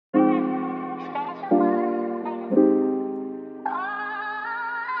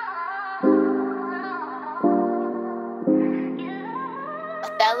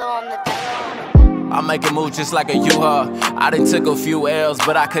I make a move just like a U-Haul. I done took a few L's,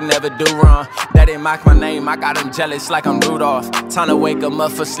 but I could never do wrong. That didn't mock my name, I got them jealous like I'm Rudolph. Time to wake 'em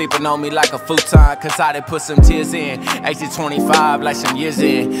up for sleeping on me like a futon, cause I done put some tears in. Age 25, like some years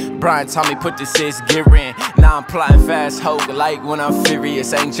in. Brian taught me put the 6 gear in. Now I'm plotting fast, hope like when I'm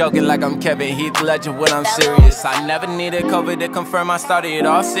furious. Ain't joking like I'm Kevin Heath Ledger when I'm serious. I never needed COVID to confirm I started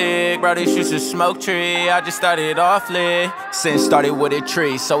off sick. Bro, this used to smoke tree, I just started off lit. Sin started with a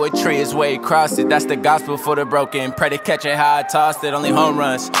tree, so a tree is where he crossed it. That's the gospel for the broken. Pray to catch it how I tossed it, only home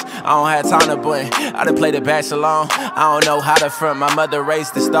runs. I don't have time to blend, I done played the bass alone. I don't know how to front, my mother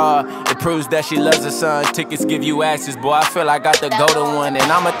raised the star. It proves that she loves her son. Tickets give you access, boy, I feel I got the golden one.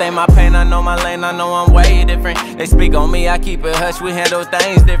 And I'ma thank my pain, I know my lane, I know I'm way different. They speak on me, I keep it hush, we handle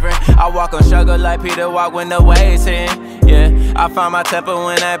things different. I walk on struggle like Peter walk when the waves hit. Yeah, I find my temper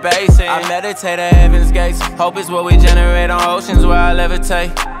when that bass hit. I meditate at heaven's gates, hope is what we generate on oceans where I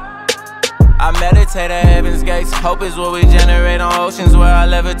levitate. I meditate at heaven's gates, hope is what we generate on oceans where I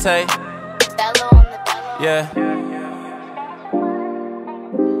levitate. Yeah.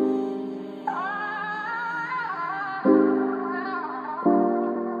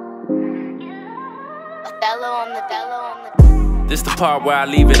 This the part where I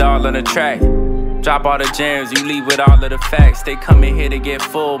leave it all on the track. Drop all the jams, you leave with all of the facts. They come in here to get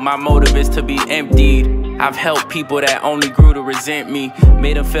full, my motive is to be emptied. I've helped people that only grew to resent me.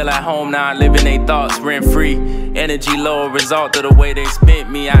 Made them feel at home, now I live in their thoughts rent-free. Energy low, a result of the way they spent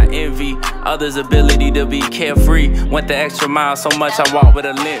me. I envy others' ability to be carefree. Went the extra mile so much I walk with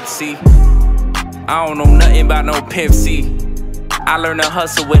a limp, see. I don't know nothing about no Pimp C. I learned to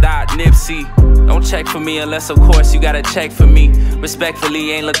hustle without Nipsey. Don't check for me unless of course you gotta check for me.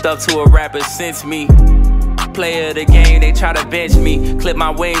 Respectfully, ain't looked up to a rapper since me. Player of the game, they try to bench me. Clip my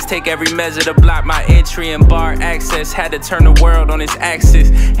wings, take every measure to block my entry and bar access. Had to turn the world on its axis.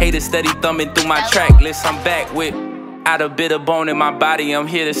 Haters steady thumbing through my track list. I'm back with out a bit of bone in my body, I'm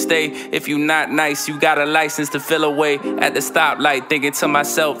here to stay. If you not nice, you got a license to feel away. At the stoplight, thinking to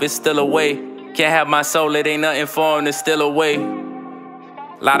myself, it's still away. Can't have my soul, it ain't nothing for him to steal away.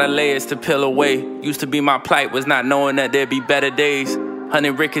 Lot of layers to peel away. Used to be my plight, was not knowing that there'd be better days.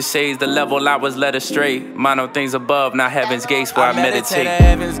 100 ricochets, the level I was led astray. Mind on things above, not heaven's gates where I meditate. At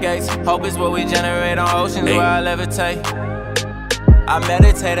heaven's gates, hope is what we generate on oceans where I levitate. I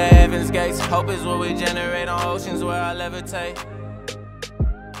meditate at heaven's gates, hope is what we generate on oceans where I levitate.